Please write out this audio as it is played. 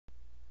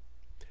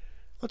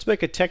Let's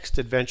make a text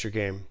adventure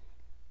game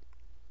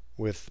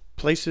with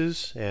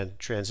places and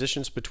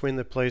transitions between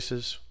the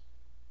places.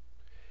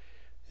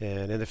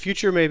 And in the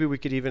future, maybe we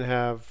could even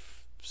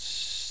have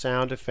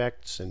sound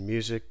effects and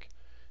music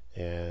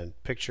and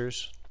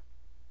pictures.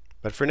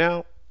 But for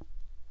now,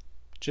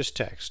 just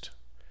text.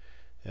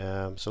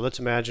 So let's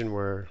imagine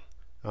we're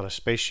on a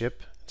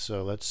spaceship.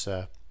 So let's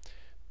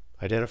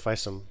identify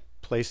some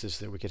places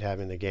that we could have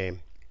in the game.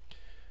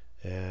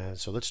 And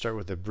so let's start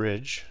with the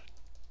bridge.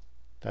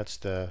 That's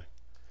the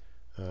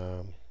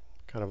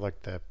kind of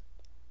like the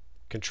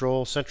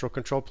central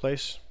control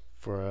place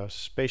for a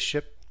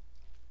spaceship.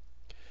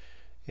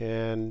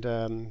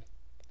 And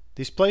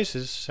these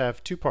places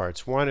have two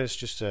parts. One is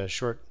just a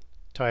short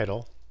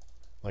title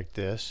like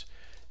this,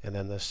 and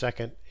then the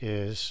second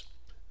is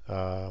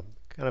kind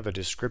of a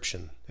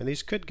description. And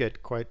these could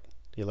get quite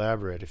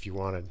elaborate if you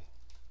wanted.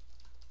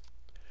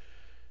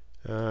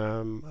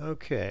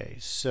 Okay,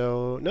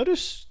 so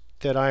notice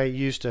that I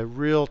used a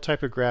real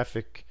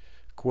typographic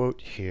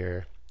quote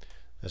here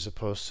as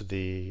opposed to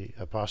the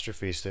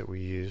apostrophes that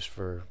we use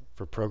for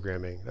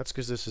programming. That's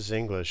because this is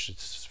English.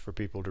 It's for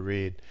people to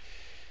read.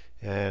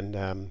 And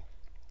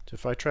so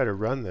if I try to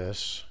run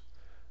this,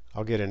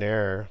 I'll get an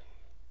error.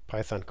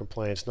 Python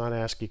complains, not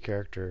ASCII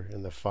character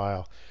in the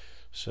file.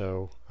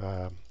 So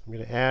I'm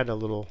going to add a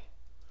little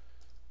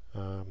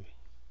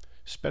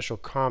special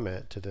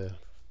comment to the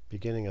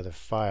beginning of the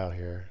file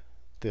here.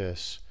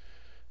 This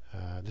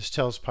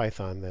tells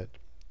Python that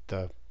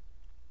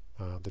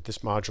that this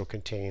module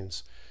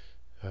contains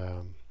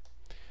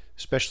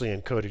specially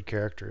encoded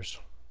characters.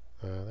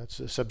 That's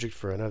a subject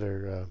for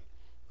another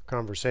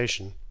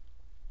conversation.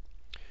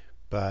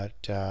 But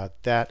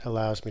that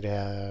allows me to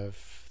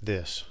have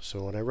this.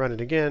 So when I run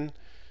it again,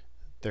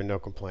 there are no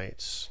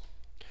complaints.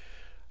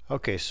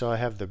 Okay, so I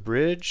have the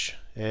bridge,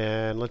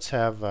 and let's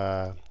have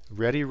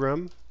ready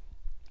room.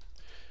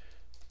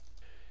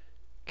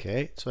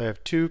 Okay, so I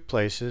have two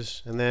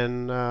places, and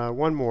then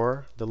one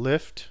more, the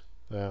lift.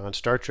 On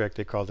Star Trek,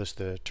 they call this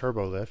the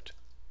turbo lift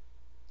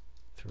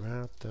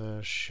throughout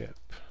the ship.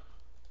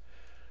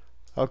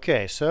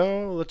 Okay,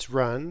 so let's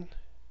run,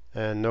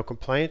 and no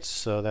complaints,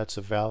 so that's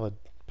a valid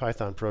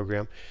Python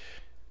program.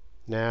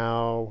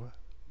 Now,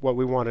 what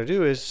we want to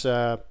do is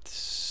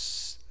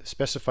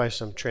specify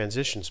some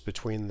transitions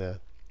between the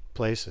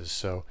places.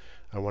 So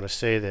I want to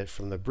say that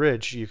from the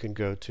bridge, you can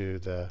go to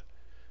the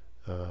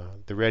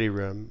ready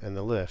room and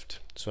the lift.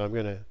 So I'm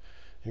going to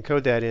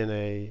encode that in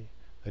a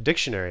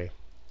dictionary.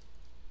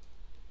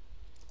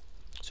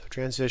 So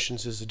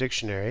transitions is a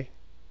dictionary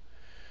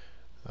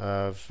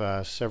of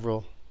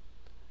several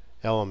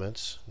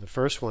elements. The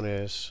first one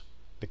is,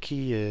 the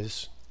key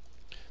is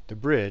the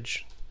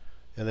bridge,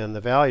 and then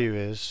the value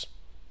is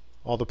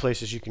all the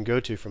places you can go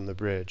to from the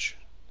bridge.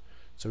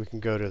 So we can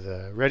go to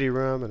the ready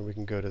room and we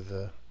can go to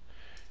the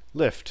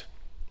lift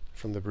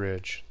from the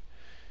bridge.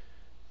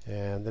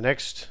 And the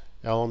next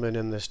element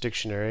in this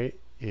dictionary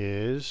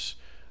is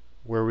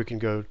where we can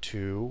go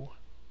to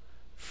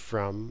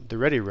from the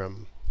ready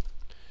room.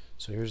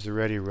 So here's the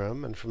ready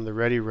room, and from the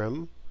ready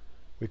room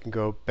we can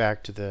go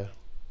back to the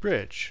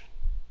bridge.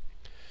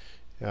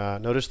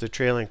 Notice the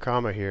trailing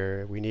comma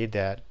here. We need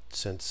that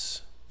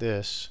since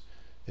this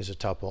is a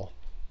tuple.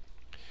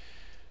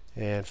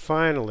 And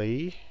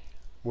finally,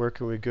 where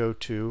can we go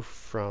to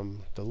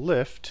from the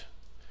lift?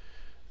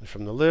 And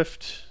from the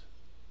lift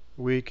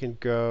we can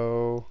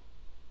go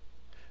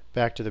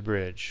back to the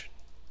bridge.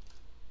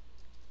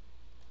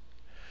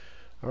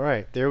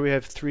 Alright, there we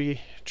have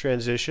three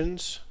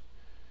transitions.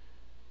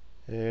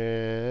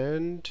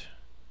 And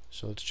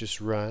so let's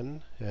just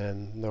run,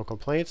 and no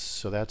complaints,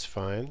 so that's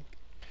fine.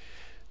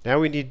 Now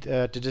we need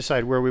to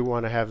decide where we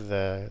want to have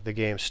the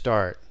game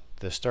start,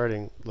 the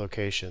starting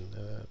location.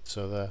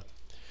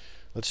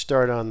 Let's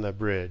start on the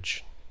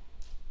bridge.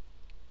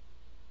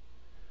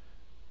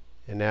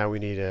 And now we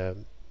need a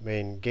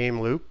main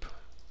game loop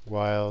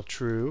while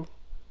true,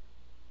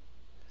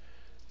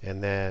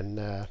 and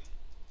then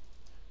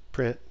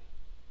print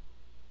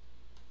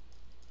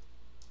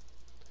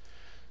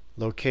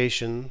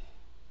location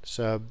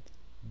sub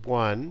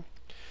 1.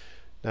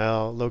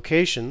 Now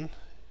location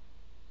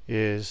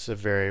is a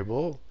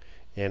variable,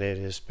 and it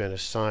has been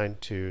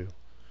assigned to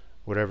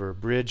whatever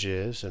bridge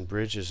is, and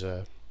bridge is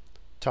a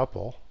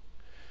tuple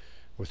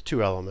with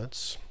two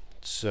elements.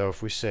 So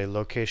if we say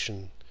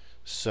location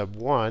sub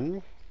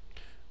 1,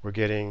 we're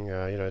getting,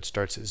 it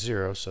starts at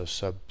 0, so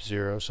sub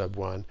 0, sub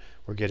 1,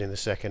 we're getting the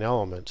second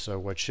element. So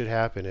what should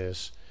happen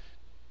is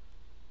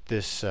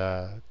this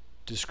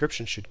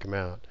description should come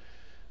out.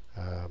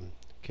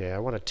 Okay, I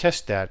want to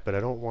test that, but I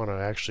don't want to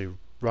actually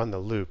run the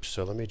loop,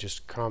 so let me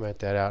just comment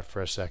that out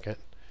for a second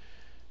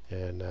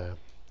and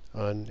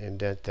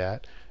unindent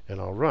that,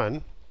 and I'll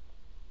run.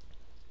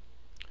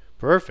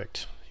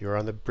 Perfect. You're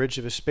on the bridge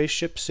of a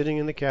spaceship sitting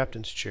in the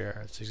captain's chair.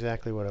 That's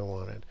exactly what I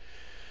wanted.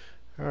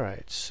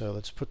 Alright, so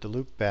let's put the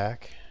loop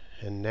back,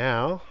 and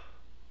now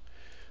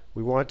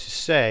we want to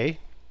say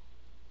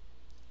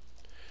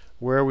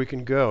where we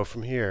can go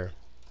from here.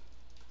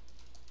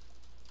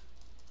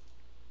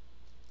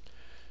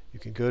 You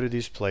can go to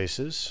these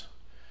places,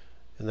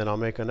 and then I'll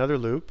make another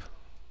loop.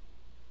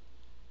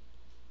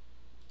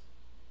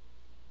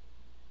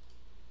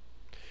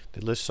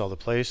 That lists all the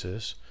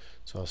places.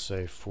 So I'll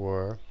say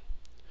for.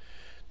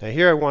 Now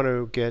here I want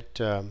to get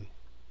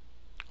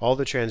all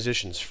the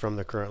transitions from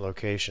the current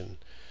location.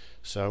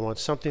 So I want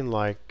something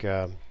like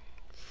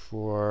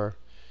for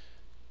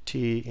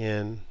t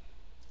in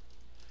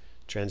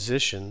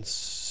transitions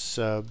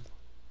sub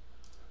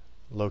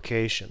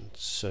location.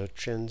 So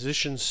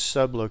transition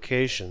sub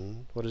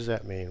location, what does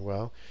that mean?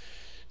 Well,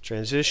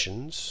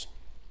 transitions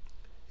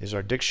is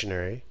our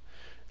dictionary.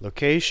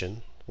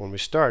 Location, when we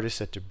start, is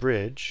set to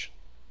bridge.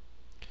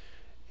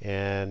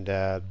 And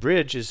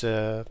bridge is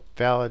a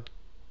valid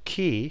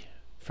key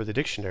for the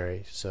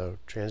dictionary. So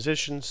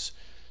transitions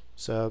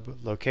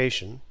sub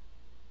location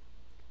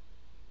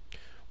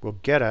will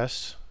get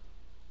us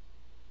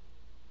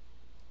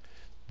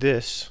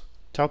this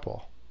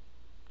tuple.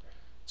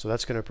 So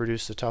that's going to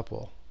produce the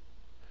tuple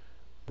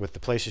with the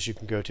places you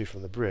can go to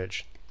from the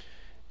bridge.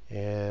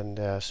 And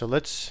so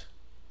let's,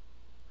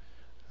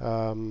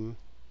 for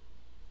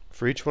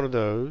each one of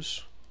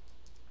those,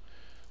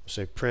 we'll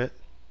say print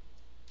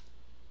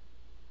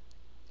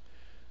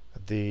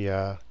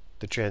the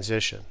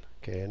transition.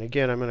 Okay, and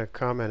again I'm going to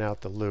comment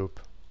out the loop.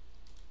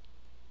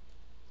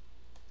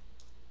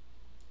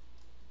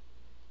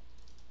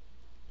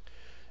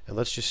 And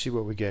let's just see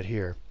what we get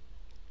here.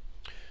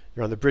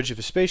 You're on the bridge of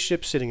a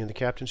spaceship sitting in the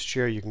captain's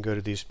chair. You can go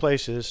to these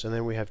places, and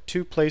then we have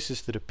two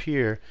places that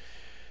appear.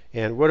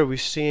 And what are we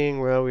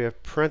seeing? Well, we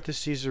have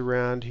parentheses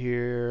around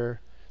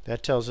here.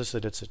 That tells us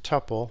that it's a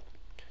tuple.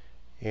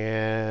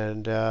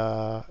 And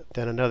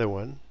then another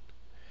one.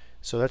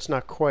 So that's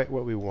not quite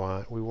what we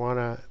want. We want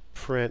to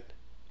print,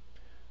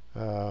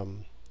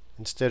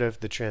 instead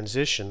of the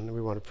transition,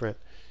 we want to print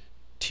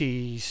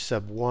t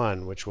sub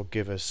 1, which will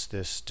give us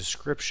this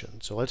description.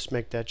 So let's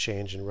make that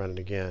change and run it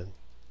again.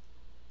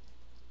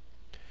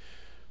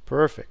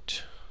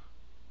 Perfect.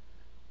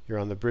 You're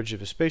on the bridge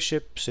of a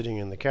spaceship, sitting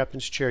in the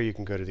captain's chair. You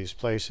can go to these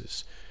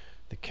places.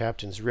 The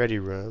captain's ready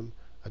room,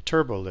 a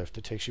turbo lift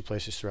that takes you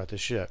places throughout the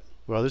ship.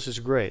 Well, this is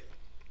great.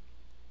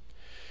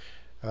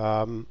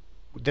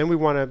 Then we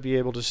want to be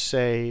able to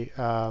say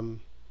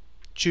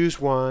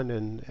choose one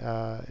and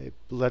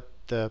let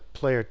the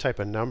player type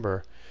a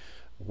number,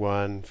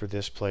 1 for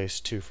this place,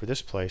 2 for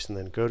this place, and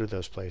then go to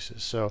those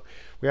places. So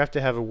we have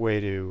to have a way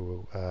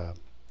to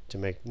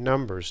make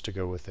numbers to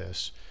go with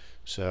this.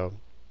 So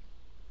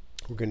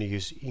we're going to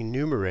use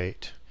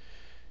enumerate,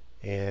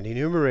 and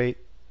enumerate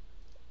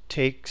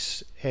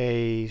takes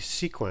a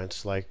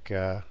sequence like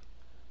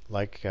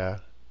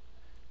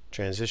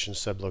transition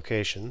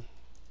sublocation,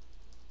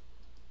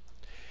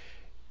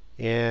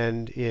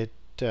 and it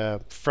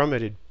from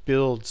it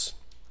builds,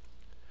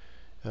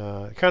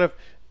 kind of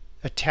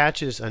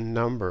attaches a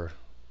number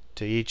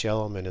to each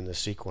element in the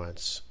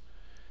sequence,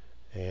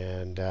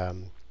 and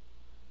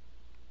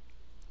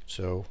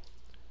so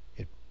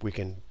we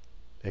can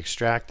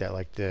extract that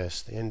like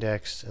this, the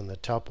index and the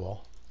tuple.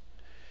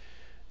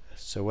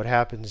 So what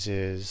happens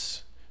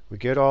is we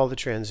get all the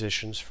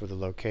transitions for the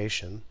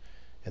location,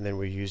 and then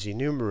we use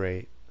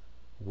enumerate,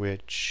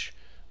 which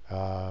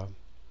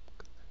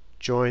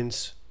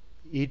joins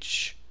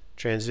each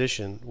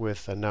transition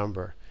with a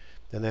number,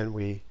 and then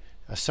we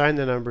assign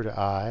the number to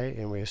I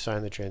and we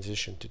assign the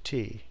transition to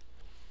t.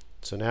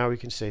 So now we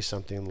can say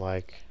something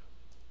like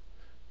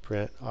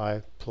print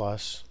I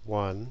plus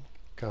 1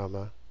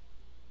 comma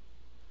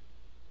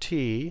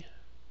t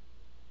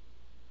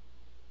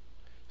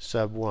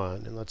sub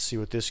 1, and let's see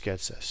what this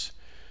gets us.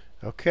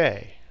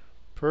 Okay,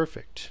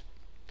 perfect.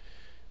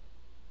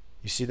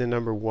 You see the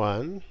number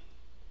 1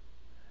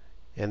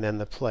 and then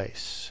the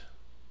place.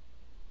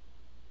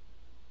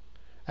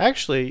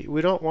 Actually,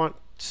 we don't want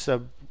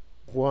sub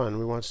 1,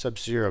 we want sub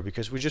 0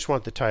 because we just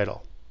want the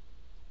title.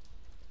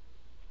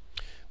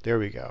 There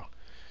we go.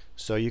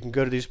 So you can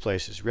go to these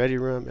places, ready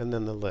room and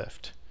then the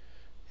lift.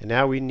 And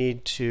now we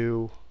need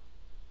to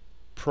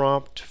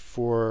prompt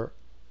for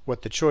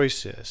what the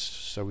choice is.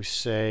 So we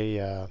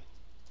say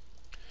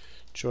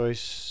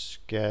choice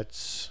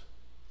gets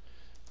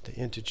the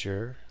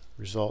integer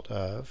result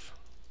of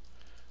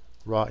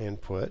raw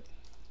input,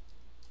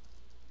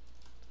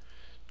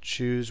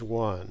 choose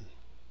 1.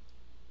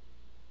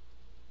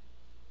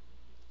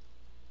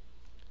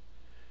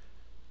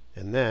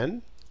 And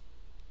then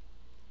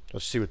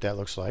let's see what that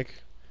looks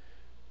like.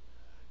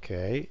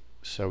 Okay,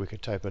 so we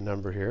could type a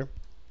number here,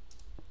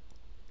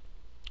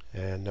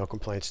 and no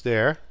complaints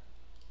there.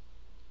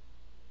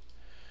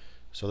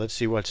 So let's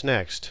see what's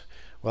next.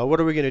 Well, what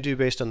are we going to do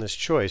based on this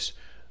choice?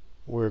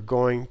 We're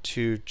going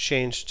to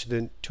change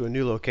to a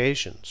new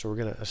location. So we're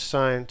going to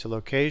assign to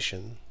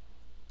location.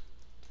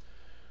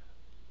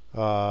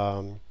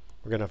 We're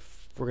going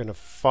to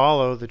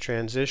follow the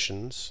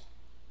transitions.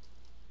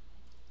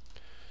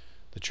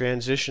 The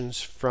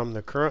transitions from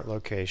the current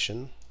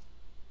location.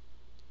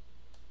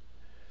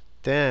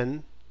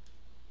 Then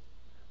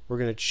we're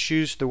going to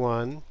choose the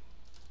one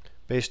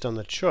based on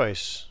the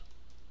choice.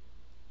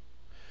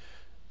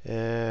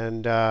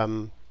 And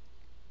now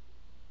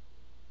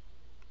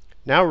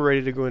we're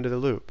ready to go into the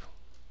loop.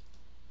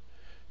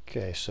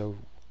 Okay, so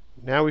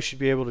now we should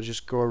be able to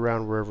just go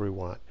around wherever we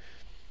want.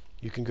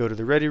 You can go to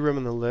the ready room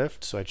in the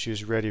lift, so I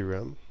choose ready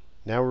room.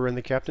 Now we're in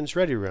the captain's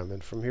ready room,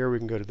 and from here we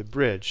can go to the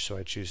bridge, so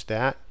I choose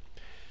that.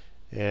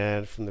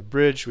 And from the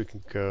bridge we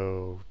can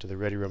go to the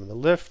ready room in the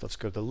lift. Let's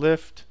go to the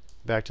lift,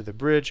 back to the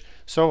bridge,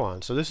 so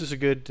on. So this is a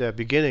good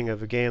beginning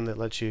of a game that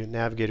lets you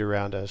navigate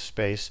around a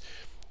space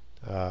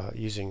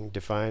using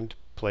defined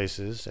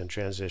places and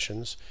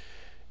transitions.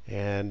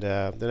 And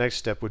the next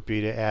step would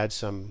be to add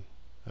some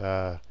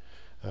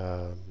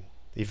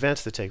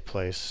events that take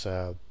place,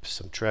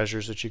 some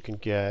treasures that you can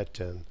get,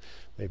 and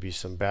maybe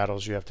some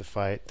battles you have to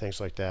fight, things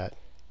like that.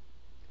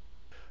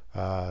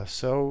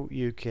 So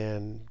you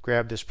can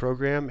grab this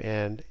program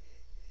and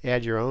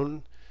add your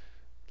own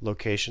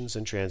locations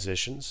and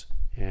transitions,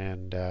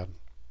 and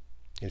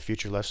in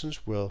future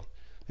lessons we'll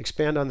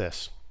expand on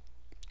this.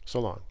 So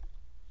long.